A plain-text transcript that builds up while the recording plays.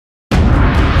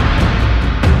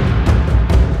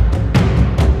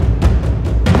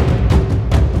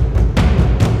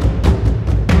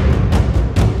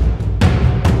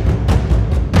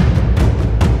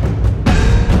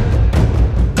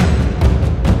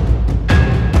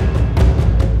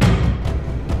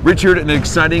Richard, an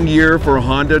exciting year for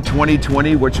Honda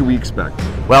 2020. What should we expect?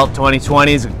 Well,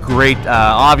 2020 is a great,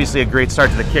 obviously a great start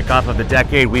to the kickoff of the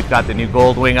decade. We've got the new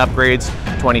Goldwing upgrades,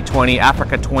 2020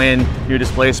 Africa Twin, new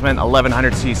displacement,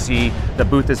 1100cc. The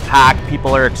booth is packed.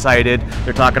 People are excited.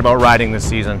 They're talking about riding this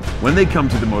season. When they come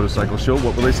to the motorcycle show,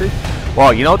 what will they see?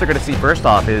 Well, you know what they're going to see first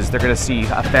off is they're going to see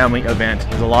a family event.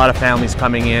 There's a lot of families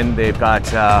coming in. They've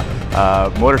got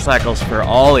motorcycles for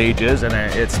all ages, and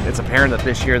it's apparent that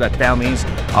this year that families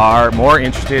are more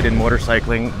interested in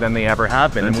motorcycling than they ever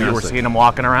have been. Fantastic. And we were seeing them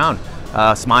walking around.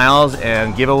 Smiles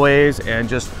and giveaways and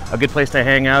just a good place to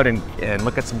hang out and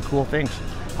look at some cool things.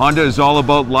 Honda is all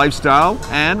about lifestyle,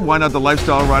 and why not the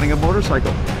lifestyle of riding a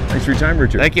motorcycle? Thanks for your time,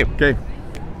 Richard. Thank you. Okay.